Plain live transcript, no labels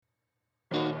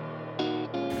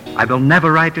I will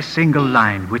never write a single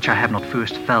line which I have not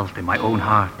first felt in my own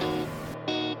heart.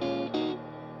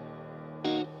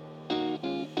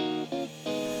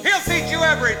 He'll teach you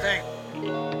everything.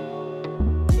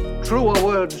 Truer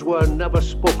words were never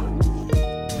spoken.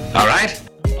 All right.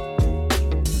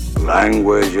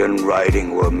 Language and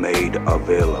writing were made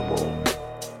available.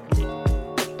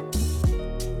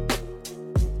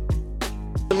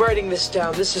 I'm writing this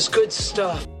down. This is good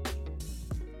stuff.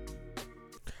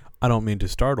 I don't mean to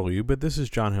startle you, but this is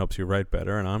John Helps You Write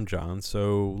Better, and I'm John,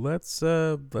 so let's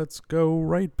go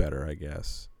write better, I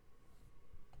guess.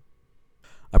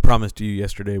 I promised you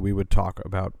yesterday we would talk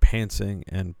about pantsing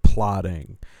and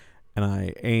plotting, and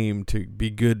I aim to be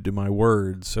good to my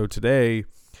words. So today,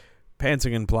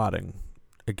 pantsing and plotting,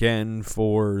 again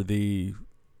for the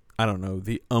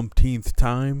umpteenth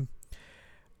time.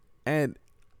 And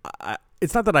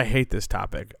it's not that I hate this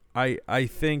topic. I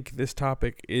think this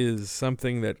topic is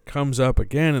something that comes up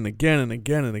again and again and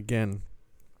again and again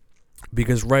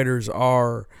because writers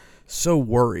are so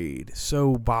worried,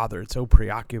 so bothered, so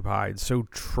preoccupied, so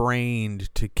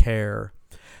trained to care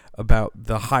about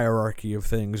the hierarchy of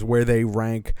things, where they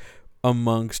rank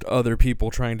amongst other people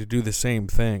trying to do the same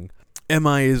thing. Am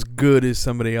I as good as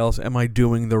somebody else? Am I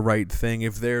doing the right thing?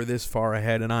 If they're this far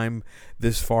ahead and I'm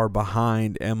this far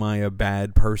behind, am I a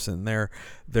bad person?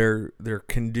 They're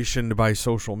conditioned by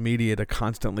social media to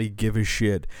constantly give a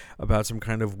shit about some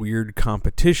kind of weird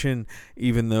competition,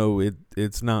 even though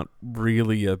it's not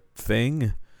really a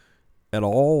thing at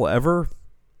all, ever.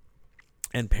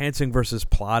 And pantsing versus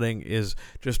plotting is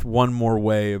just one more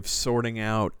way of sorting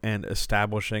out and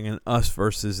establishing an us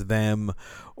versus them,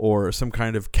 or some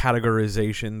kind of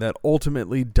categorization that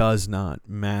ultimately does not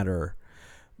matter.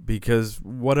 Because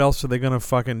what else are they going to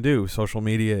fucking do? Social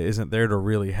media isn't there to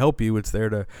really help you. It's there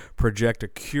to project a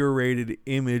curated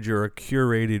image or a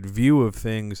curated view of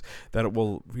things that it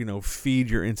will, feed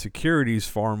your insecurities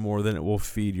far more than it will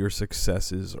feed your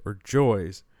successes or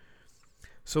joys.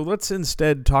 So let's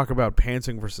instead talk about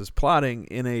pantsing versus plotting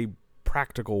in a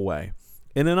practical way,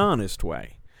 in an honest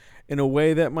way, in a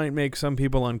way that might make some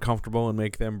people uncomfortable and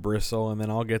make them bristle, and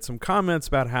then I'll get some comments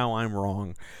about how I'm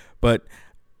wrong. But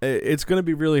it's going to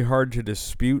be really hard to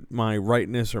dispute my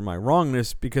rightness or my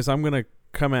wrongness because I'm going to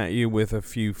come at you with a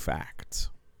few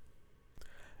facts.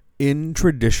 In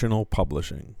traditional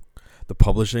publishing, the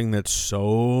publishing that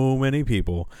so many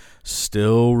people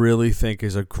still really think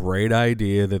is a great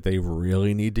idea that they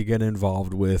really need to get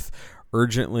involved with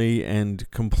urgently and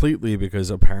completely because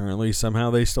apparently somehow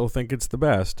they still think it's the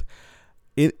best.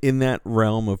 In that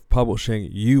realm of publishing,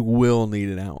 you will need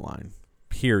an outline.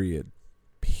 Period.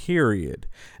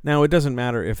 Now, it doesn't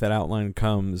matter if that outline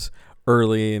comes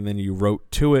early and then you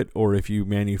wrote to it, or if you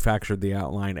manufactured the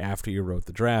outline after you wrote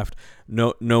the draft.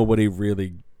 Nobody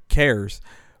really cares.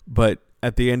 But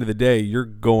at the end of the day, you're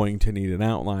going to need an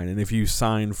outline. And if you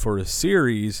sign for a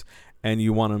series and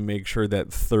you want to make sure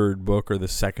that third book or the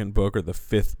second book or the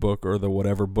fifth book or the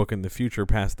whatever book in the future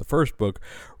past the first book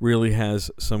really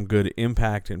has some good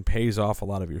impact and pays off a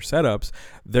lot of your setups,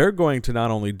 they're going to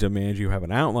not only demand you have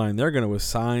an outline, they're going to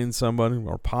assign somebody,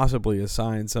 or possibly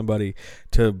assign somebody,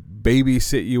 to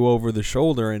babysit you over the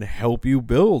shoulder and help you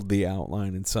build the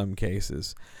outline in some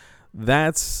cases.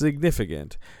 That's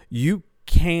significant. You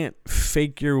can't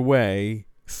fake your way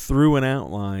through an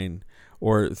outline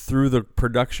or through the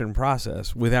production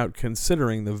process without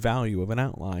considering the value of an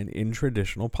outline in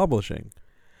traditional publishing.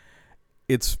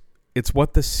 It's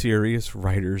what the serious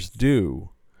writers do.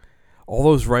 All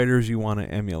those writers you want to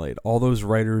emulate, all those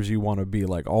writers you want to be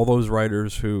like, all those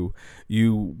writers who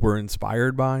you were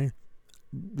inspired by,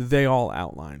 they all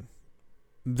outline.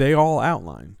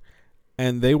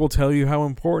 And they will tell you how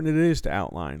important it is to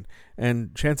outline.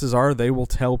 And chances are they will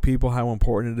tell people how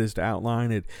important it is to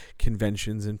outline at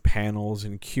conventions and panels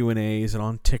and Q&As and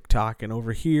on TikTok and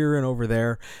over here and over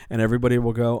there. And everybody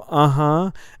will go,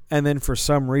 uh-huh. And then for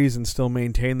some reason still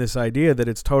maintain this idea that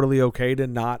it's totally okay to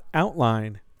not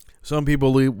outline. Some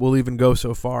people will even go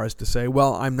so far as to say,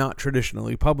 well, I'm not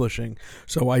traditionally publishing,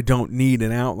 so I don't need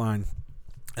an outline.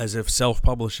 As if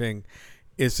self-publishing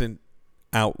isn't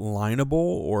outlineable,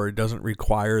 or it doesn't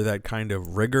require that kind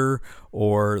of rigor,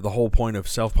 or the whole point of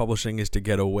self-publishing is to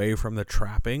get away from the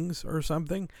trappings or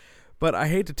something. But I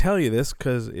hate to tell you this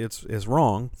because it's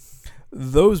wrong.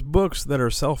 Those books that are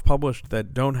self-published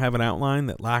that don't have an outline,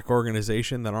 that lack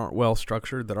organization, that aren't well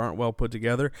structured, that aren't well put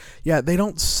together, they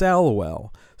don't sell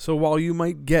well. So while you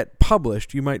might get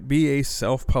published, you might be a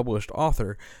self-published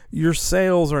author, your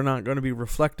sales are not going to be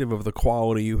reflective of the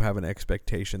quality you have an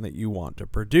expectation that you want to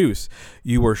produce.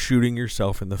 You are shooting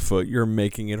yourself in the foot. You're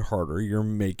making it harder. You're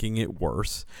making it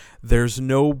worse. There's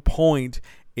no point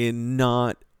in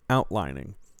not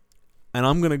outlining. And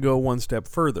I'm going to go one step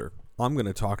further. I'm going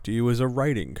to talk to you as a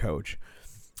writing coach.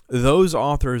 Those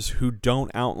authors who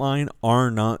don't outline are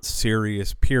not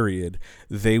serious, period.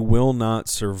 They will not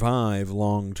survive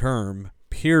long term,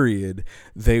 period.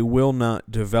 They will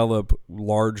not develop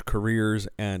large careers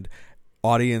and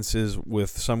audiences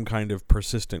with some kind of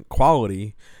persistent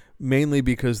quality, mainly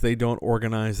because they don't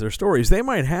organize their stories. They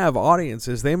might have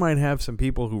audiences, they might have some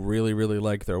people who really, really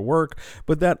like their work,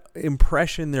 but that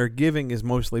impression they're giving is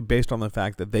mostly based on the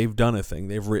fact that they've done a thing,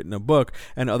 they've written a book,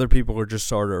 and other people are just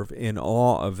sort of in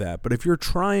awe of that. But if you're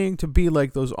trying to be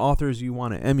like those authors you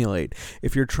want to emulate,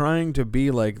 if you're trying to be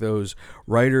like those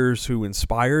writers who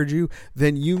inspired you,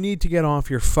 then you need to get off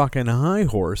your fucking high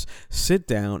horse, sit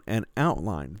down, and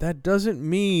outline. That doesn't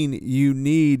mean you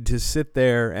need to sit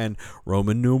there and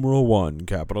Roman numeral 1,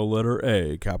 capital letter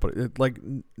A, capital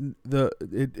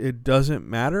it doesn't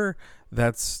matter.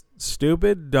 That's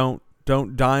stupid. Don't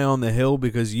die on the hill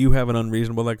because you have an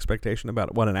unreasonable expectation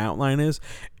about what an outline is.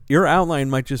 Your outline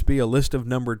might just be a list of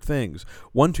numbered things.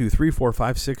 1, 2, 3, 4,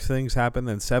 5, 6 things happen,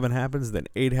 then 7 happens, then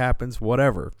 8 happens,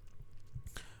 whatever.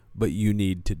 But you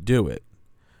need to do it.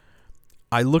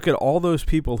 I look at all those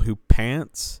people who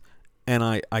pants and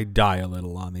I die a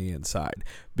little on the inside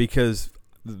because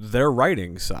their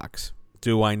writing sucks.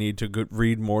 Do I need to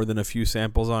read more than a few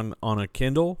samples on a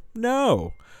Kindle?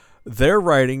 No. Their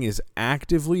writing is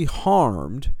actively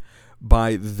harmed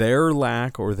by their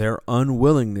lack or their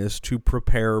unwillingness to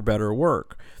prepare better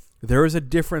work. There is a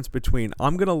difference between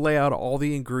I'm going to lay out all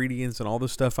the ingredients and all the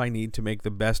stuff I need to make the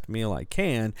best meal I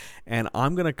can, and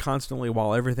I'm going to constantly,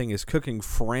 while everything is cooking,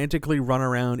 frantically run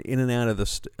around in and out of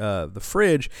the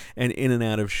fridge and in and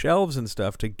out of shelves and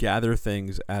stuff to gather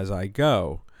things as I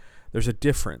go. There's a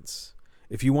difference.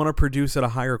 If you want to produce at a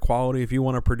higher quality, if you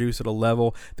want to produce at a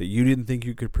level that you didn't think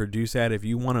you could produce at, if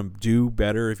you want to do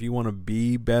better, if you want to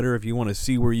be better, if you want to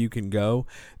see where you can go,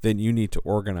 then you need to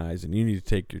organize and you need to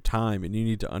take your time and you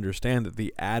need to understand that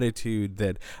the attitude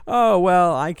that, oh,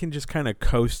 well, I can just kind of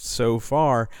coast so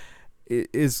far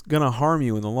is going to harm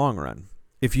you in the long run.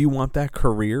 If you want that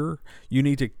career, you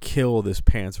need to kill this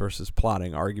pants versus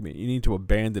plotting argument. You need to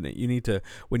abandon it. You need to,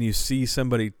 when you see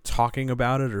somebody talking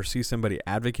about it or see somebody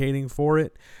advocating for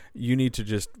it, you need to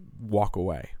just walk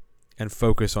away and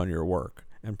focus on your work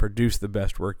and produce the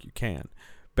best work you can.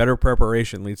 Better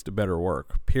preparation leads to better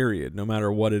work, period, no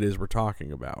matter what it is we're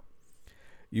talking about.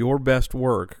 Your best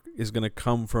work is going to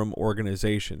come from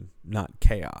organization, not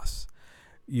chaos.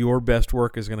 Your best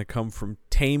work is going to come from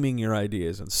taming your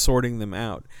ideas and sorting them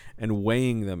out and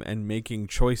weighing them and making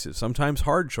choices, sometimes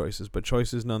hard choices, but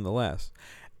choices nonetheless.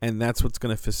 And that's what's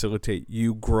going to facilitate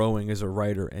you growing as a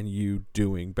writer and you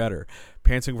doing better.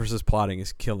 Pantsing versus plotting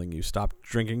is killing you. Stop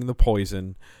drinking the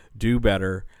poison, do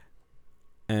better,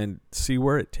 and see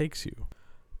where it takes you.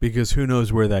 Because who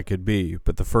knows where that could be,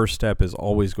 but the first step is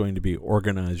always going to be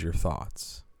organize your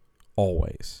thoughts.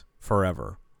 Always.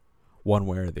 Forever. One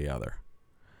way or the other.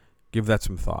 Give that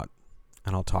some thought,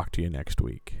 and I'll talk to you next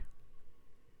week.